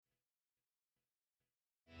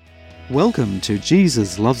Welcome to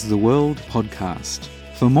Jesus Loves the World podcast.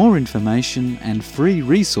 For more information and free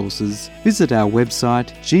resources, visit our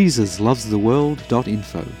website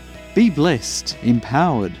jesuslovestheworld.info. Be blessed,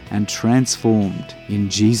 empowered, and transformed in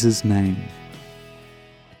Jesus' name.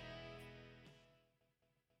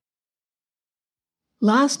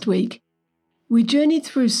 Last week, we journeyed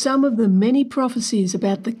through some of the many prophecies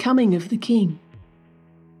about the coming of the King.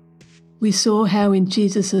 We saw how in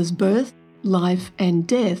Jesus' birth, life, and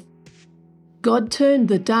death, God turned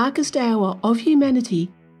the darkest hour of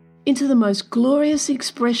humanity into the most glorious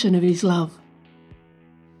expression of His love.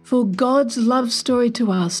 For God's love story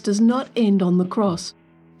to us does not end on the cross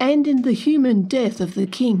and in the human death of the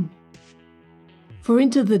King. For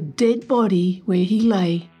into the dead body where He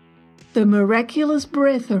lay, the miraculous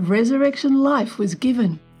breath of resurrection life was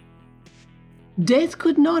given. Death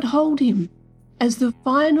could not hold Him, as the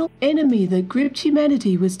final enemy that gripped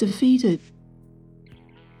humanity was defeated.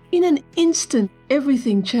 In an instant,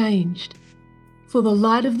 everything changed, for the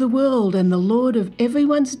light of the world and the Lord of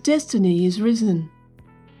everyone's destiny is risen.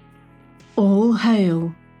 All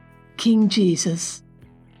hail, King Jesus.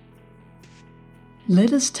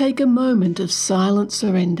 Let us take a moment of silent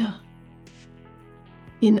surrender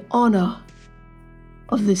in honor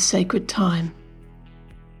of this sacred time.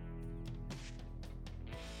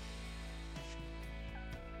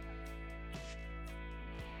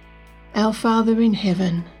 Our Father in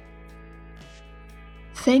heaven,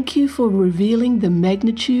 thank you for revealing the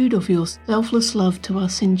magnitude of your selfless love to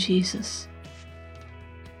us in Jesus.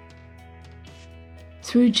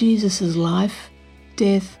 Through Jesus' life,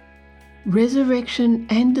 death, resurrection,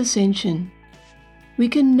 and ascension, we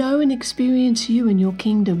can know and experience you in your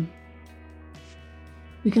kingdom.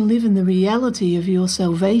 We can live in the reality of your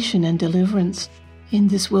salvation and deliverance in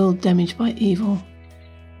this world damaged by evil.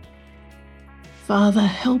 Father,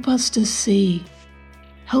 help us to see,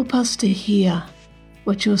 help us to hear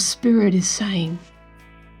what your Spirit is saying.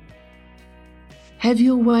 Have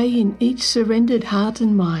your way in each surrendered heart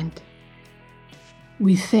and mind.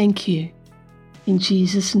 We thank you. In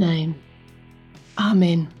Jesus' name.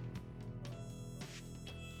 Amen.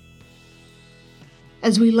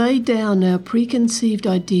 As we lay down our preconceived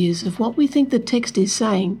ideas of what we think the text is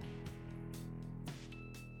saying,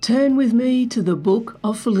 turn with me to the book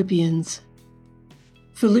of Philippians.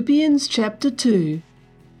 Philippians chapter 2,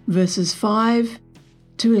 verses 5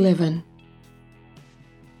 to 11.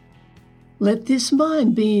 Let this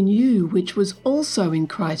mind be in you which was also in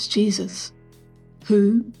Christ Jesus,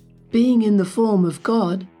 who, being in the form of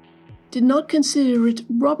God, did not consider it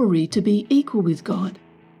robbery to be equal with God,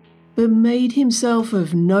 but made himself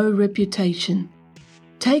of no reputation,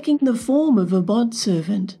 taking the form of a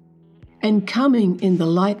bondservant, and coming in the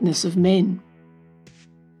likeness of men.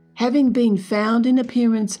 Having been found in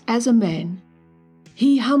appearance as a man,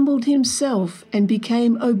 he humbled himself and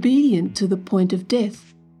became obedient to the point of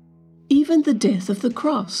death, even the death of the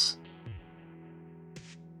cross.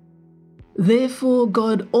 Therefore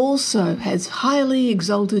God also has highly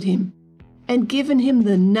exalted him, and given him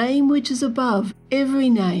the name which is above every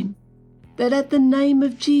name, that at the name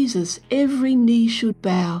of Jesus every knee should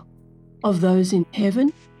bow, of those in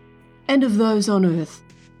heaven, and of those on earth,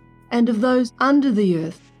 and of those under the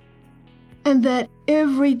earth, and that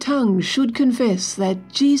every tongue should confess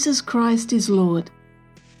that Jesus Christ is Lord,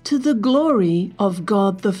 to the glory of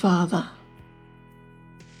God the Father.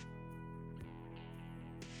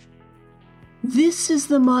 This is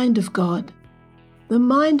the mind of God, the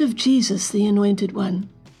mind of Jesus, the Anointed One.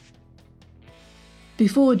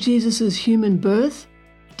 Before Jesus' human birth,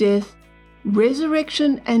 death,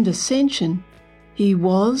 resurrection, and ascension, he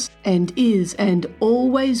was and is and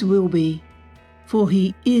always will be, for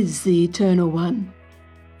he is the Eternal One,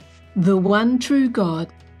 the one true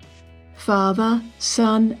God, Father,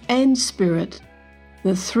 Son, and Spirit.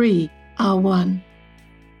 The three are one.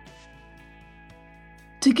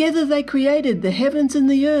 Together they created the heavens and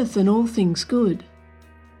the earth and all things good.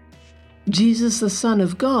 Jesus, the Son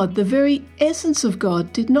of God, the very essence of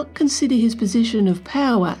God, did not consider his position of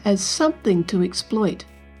power as something to exploit.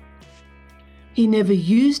 He never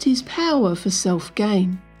used his power for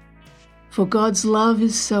self-gain, for God's love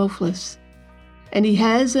is selfless, and he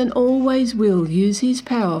has and always will use his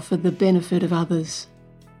power for the benefit of others.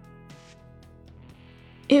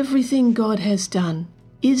 Everything God has done,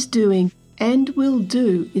 is doing, and will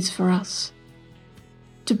do is for us,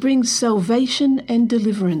 to bring salvation and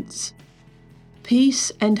deliverance,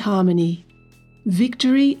 peace and harmony,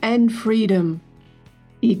 victory and freedom,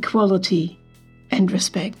 equality and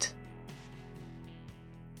respect.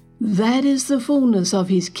 That is the fullness of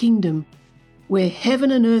his kingdom, where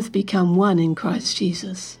heaven and earth become one in Christ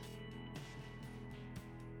Jesus.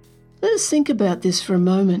 Let us think about this for a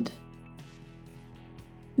moment.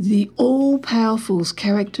 The all-powerful's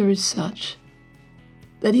character is such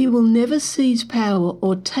that he will never seize power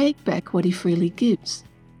or take back what he freely gives.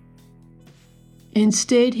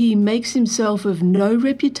 Instead, he makes himself of no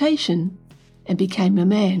reputation and became a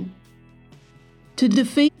man, to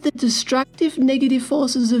defeat the destructive negative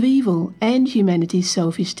forces of evil and humanity's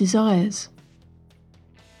selfish desires.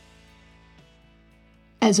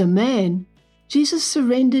 As a man, Jesus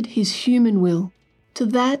surrendered his human will to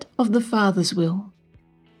that of the Father's will.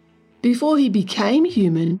 Before he became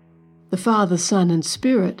human, the Father, Son, and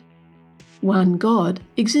Spirit, one God,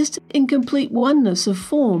 existed in complete oneness of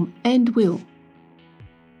form and will.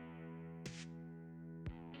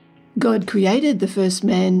 God created the first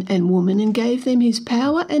man and woman and gave them his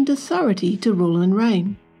power and authority to rule and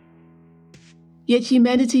reign. Yet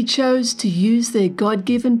humanity chose to use their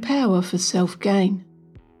God-given power for self-gain.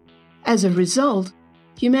 As a result,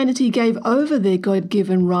 humanity gave over their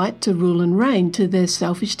God-given right to rule and reign to their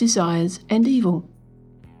selfish desires and evil.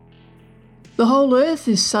 The whole earth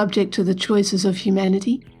is subject to the choices of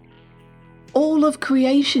humanity. All of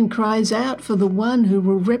creation cries out for the one who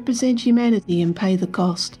will represent humanity and pay the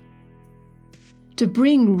cost, to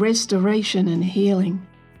bring restoration and healing,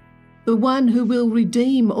 the one who will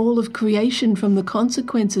redeem all of creation from the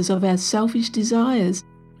consequences of our selfish desires,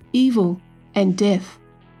 evil, and death.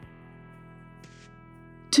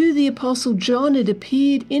 To the Apostle John it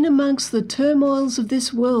appeared in amongst the turmoils of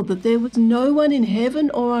this world that there was no one in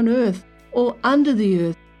heaven or on earth or under the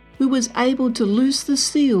earth who was able to loose the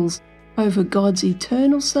seals over God's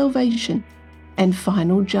eternal salvation and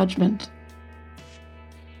final judgment.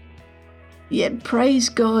 Yet praise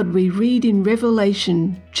God, we read in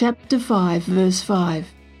Revelation chapter 5 verse 5.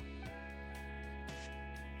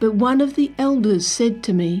 But one of the elders said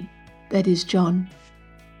to me, that is John,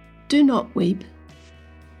 "Do not weep.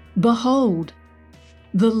 Behold,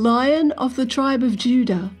 the Lion of the tribe of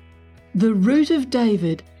Judah, the Root of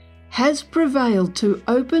David, has prevailed to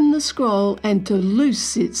open the scroll and to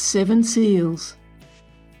loose its 7 seals."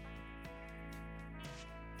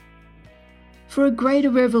 For a greater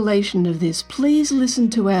revelation of this, please listen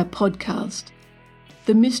to our podcast,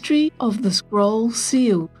 The Mystery of the Scroll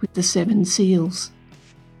Sealed with the 7 Seals.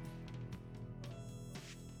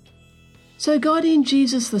 So God in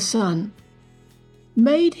Jesus the Son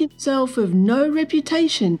made himself of no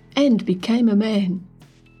reputation and became a man,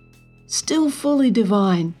 still fully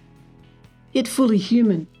divine, yet fully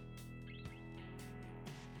human.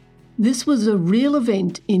 This was a real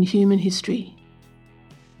event in human history.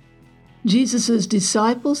 Jesus'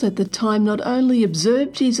 disciples at the time not only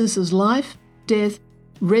observed Jesus' life, death,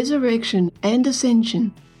 resurrection, and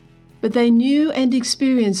ascension, but they knew and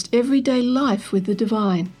experienced everyday life with the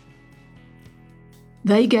divine.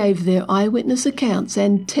 They gave their eyewitness accounts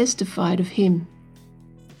and testified of him.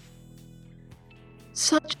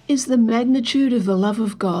 Such is the magnitude of the love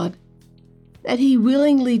of God that he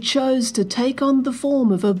willingly chose to take on the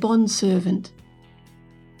form of a bondservant,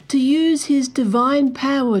 to use his divine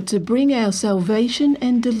power to bring our salvation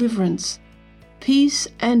and deliverance, peace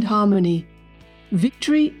and harmony,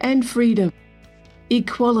 victory and freedom,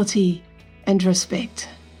 equality and respect.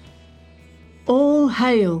 All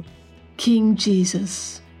hail King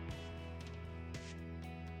Jesus.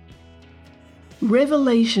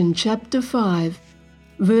 Revelation chapter 5,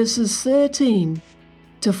 verses 13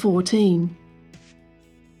 to 14.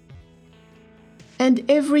 And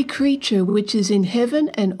every creature which is in heaven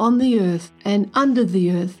and on the earth and under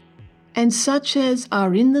the earth, and such as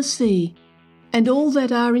are in the sea, and all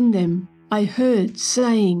that are in them, I heard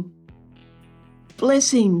saying,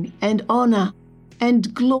 Blessing and honour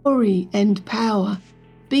and glory and power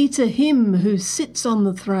be to him who sits on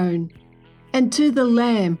the throne, and to the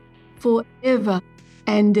Lamb for ever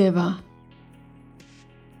and ever.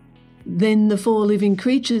 Then the 4 living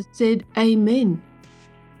creatures said, Amen.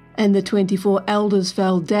 And the 24 elders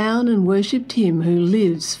fell down and worshipped him who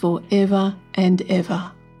lives for ever and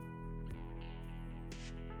ever.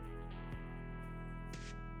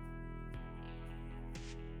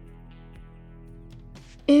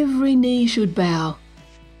 Every knee should bow,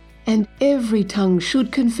 and every tongue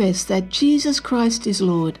should confess that Jesus Christ is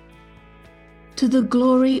Lord, to the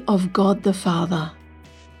glory of God the Father.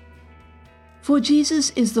 For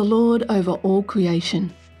Jesus is the Lord over all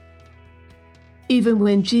creation. Even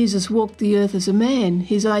when Jesus walked the earth as a man,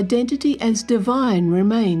 his identity as divine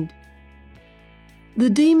remained. The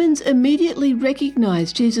demons immediately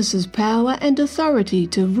recognized Jesus' power and authority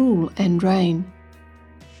to rule and reign.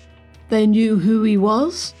 They knew who he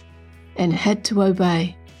was and had to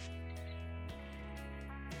obey.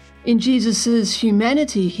 In Jesus'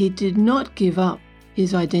 humanity, he did not give up,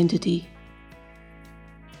 his identity.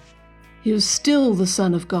 He was still the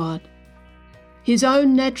Son of God. His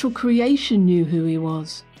own natural creation knew who he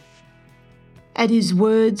was. At his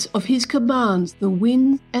words of his commands, the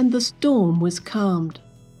wind and the storm was calmed.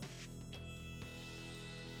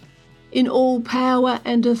 In all power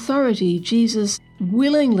and authority, Jesus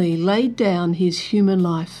willingly laid down his human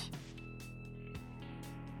life.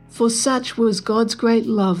 For such was God's great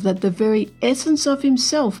love that the very essence of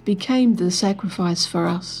himself became the sacrifice for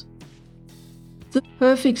us. The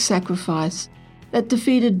perfect sacrifice that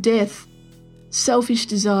defeated death, selfish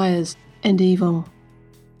desires, and evil.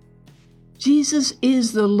 Jesus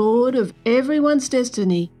is the Lord of everyone's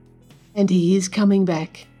destiny, and he is coming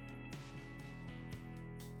back.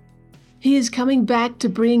 He is coming back to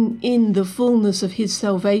bring in the fullness of his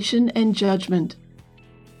salvation and judgment.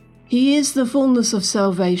 He is the fullness of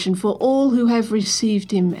salvation for all who have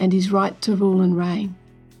received him and his right to rule and reign.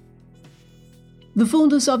 The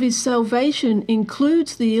fullness of his salvation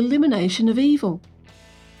includes the elimination of evil,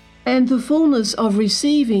 and the fullness of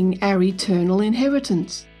receiving our eternal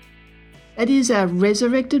inheritance. That is our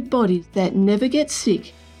resurrected bodies that never get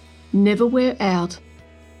sick, never wear out,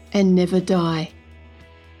 and never die.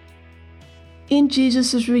 In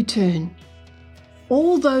Jesus' return,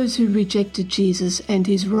 all those who rejected Jesus and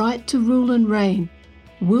his right to rule and reign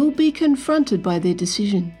will be confronted by their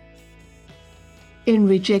decision. In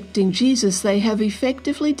rejecting Jesus, they have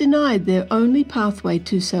effectively denied their only pathway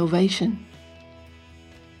to salvation.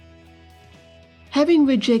 Having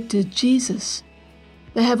rejected Jesus,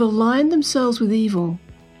 they have aligned themselves with evil,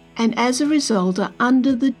 and as a result are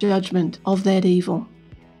under the judgment of that evil.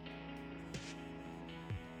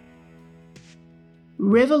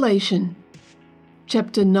 Revelation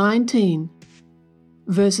chapter 19,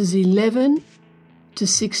 verses 11 to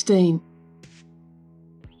 16.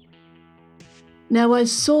 Now I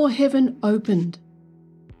saw heaven opened,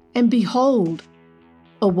 and behold,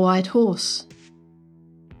 a white horse.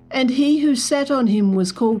 And he who sat on him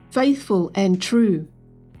was called Faithful and True.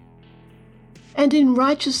 And in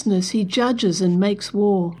righteousness he judges and makes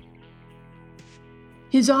war.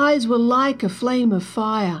 His eyes were like a flame of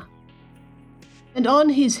fire, and on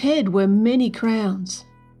his head were many crowns.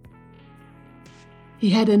 He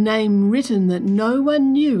had a name written that no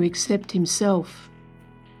one knew except himself.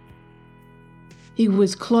 He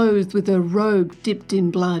was clothed with a robe dipped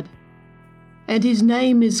in blood, and his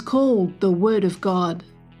name is called the Word of God.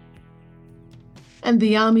 And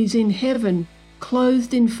the armies in heaven,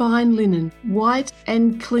 clothed in fine linen, white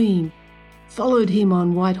and clean, followed him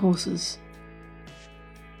on white horses.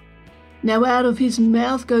 Now out of his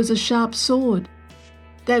mouth goes a sharp sword,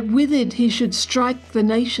 that with it he should strike the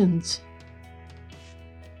nations.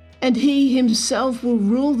 And he himself will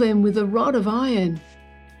rule them with a rod of iron.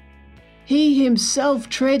 He himself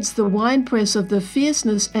treads the winepress of the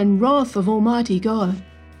fierceness and wrath of Almighty God.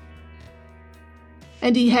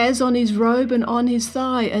 And he has on his robe and on his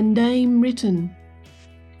thigh a name written,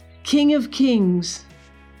 King of Kings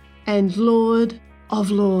and Lord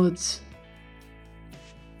of Lords.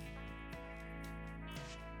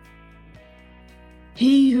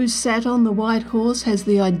 He who sat on the white horse has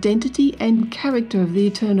the identity and character of the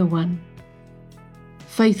Eternal One,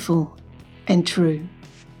 faithful and true.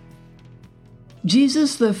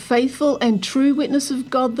 Jesus, the faithful and true witness of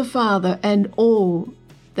God the Father and all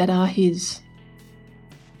that are his.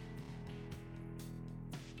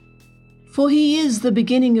 For he is the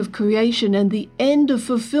beginning of creation and the end of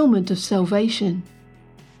fulfillment of salvation.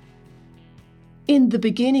 In the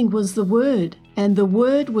beginning was the Word, and the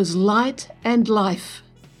Word was light and life.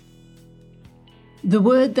 The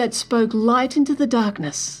Word that spoke light into the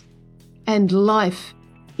darkness, and life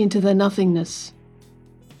into the nothingness.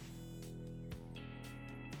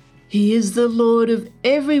 He is the Lord of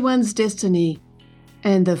everyone's destiny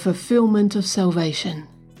and the fulfillment of salvation.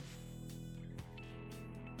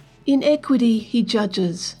 In equity he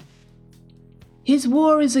judges. His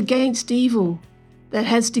war is against evil that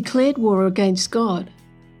has declared war against God.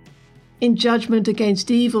 In judgment against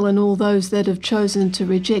evil and all those that have chosen to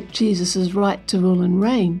reject Jesus' right to rule and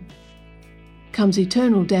reign comes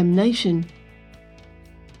eternal damnation.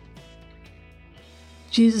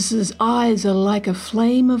 Jesus' eyes are like a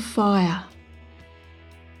flame of fire.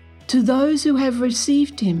 To those who have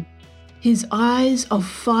received him, his eyes of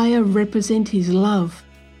fire represent his love,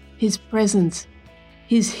 his presence,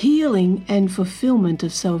 his healing and fulfillment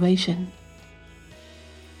of salvation.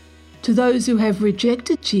 To those who have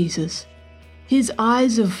rejected Jesus, his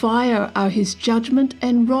eyes of fire are his judgment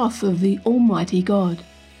and wrath of the Almighty God.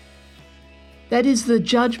 That is the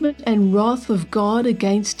judgment and wrath of God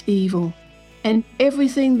against evil, and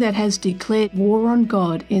everything that has declared war on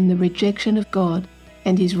God in the rejection of God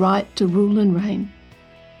and his right to rule and reign,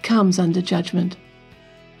 comes under judgment.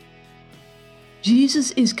 Jesus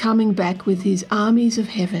is coming back with his armies of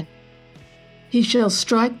heaven. He shall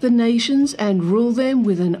strike the nations and rule them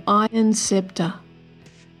with an iron scepter.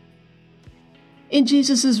 In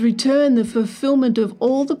Jesus' return, the fulfillment of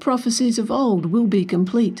all the prophecies of old will be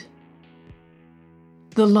complete.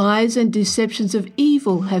 The lies and deceptions of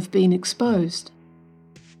evil have been exposed.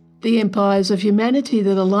 The empires of humanity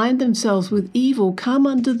that align themselves with evil come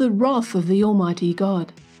under the wrath of the Almighty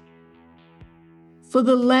God. For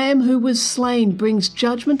the Lamb who was slain brings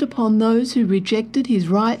judgment upon those who rejected his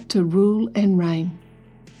right to rule and reign.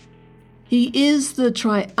 He is the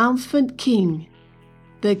triumphant King,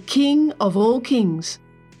 the King of all kings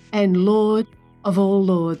and Lord of all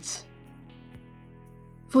lords.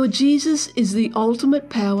 For Jesus is the ultimate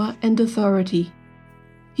power and authority.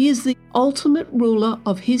 He is the ultimate ruler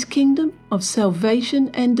of his kingdom of salvation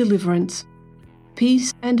and deliverance,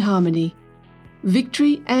 peace and harmony,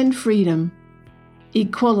 victory and freedom,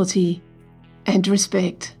 equality and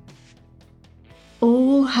respect.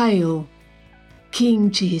 All hail,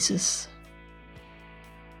 King Jesus.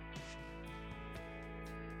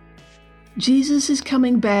 Jesus is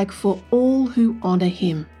coming back for all who honour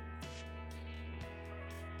him.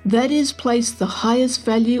 That is, place the highest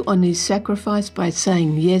value on his sacrifice by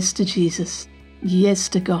saying yes to Jesus, yes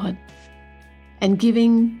to God, and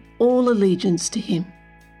giving all allegiance to him.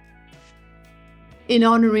 In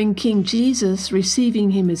honouring King Jesus,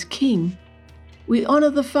 receiving him as King, we honour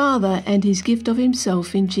the Father and his gift of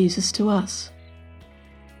himself in Jesus to us.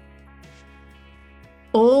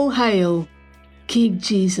 All hail, King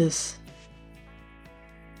Jesus.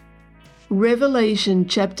 Revelation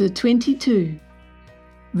chapter 22,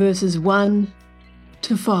 verses 1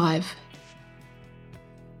 to 5.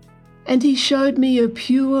 And he showed me a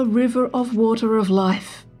pure river of water of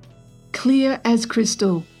life, clear as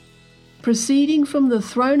crystal, proceeding from the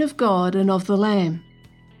throne of God and of the Lamb.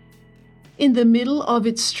 In the middle of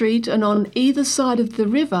its street and on either side of the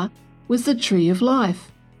river was the tree of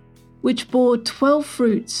life, which bore 12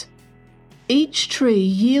 fruits, each tree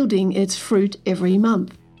yielding its fruit every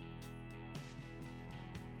month.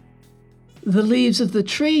 The leaves of the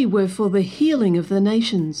tree were for the healing of the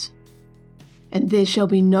nations. And there shall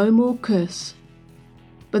be no more curse,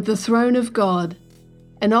 but the throne of God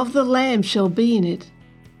and of the Lamb shall be in it,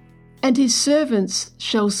 and his servants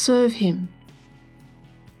shall serve him.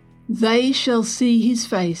 They shall see his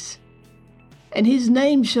face, and his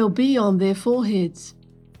name shall be on their foreheads.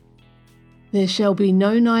 There shall be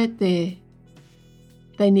no night there.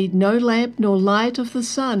 They need no lamp nor light of the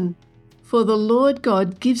sun, for the Lord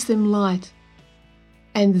God gives them light,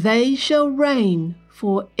 and they shall reign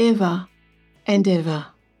for ever and ever.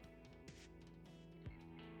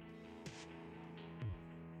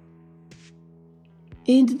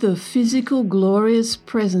 In the physical glorious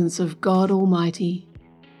presence of God Almighty,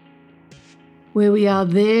 where we are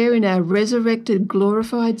there in our resurrected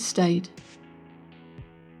glorified state,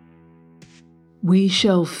 we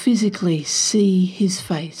shall physically see his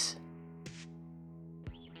face.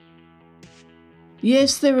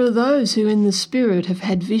 Yes, there are those who in the Spirit have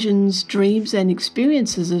had visions, dreams, and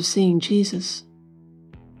experiences of seeing Jesus.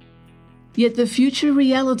 Yet the future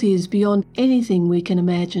reality is beyond anything we can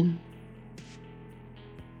imagine.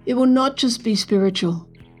 It will not just be spiritual.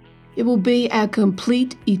 It will be our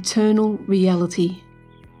complete eternal reality.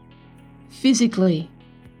 Physically,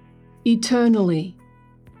 eternally,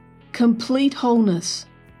 complete wholeness.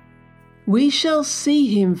 We shall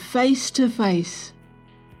see him face to face.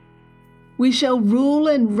 We shall rule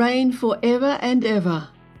and reign forever and ever.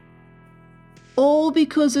 All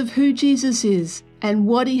because of who Jesus is and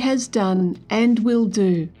what he has done and will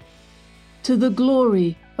do, to the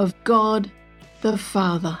glory of God the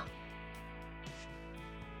Father.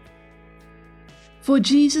 For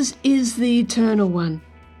Jesus is the Eternal One,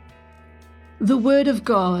 the Word of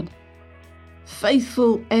God,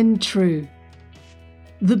 faithful and true,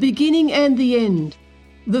 the beginning and the end,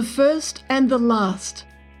 the first and the last,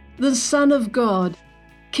 the Son of God,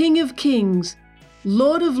 King of kings,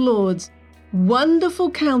 Lord of lords,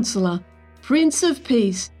 wonderful Counselor, Prince of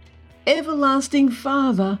Peace, everlasting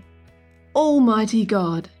Father, Almighty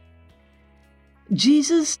God.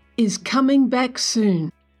 Jesus is coming back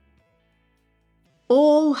soon.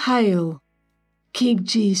 All hail, King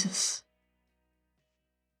Jesus.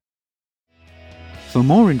 For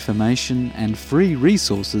more information and free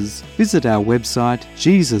resources, visit our website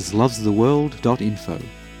jesuslovestheworld.info.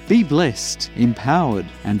 Be blessed, empowered,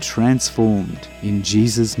 and transformed in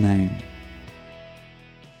Jesus' name.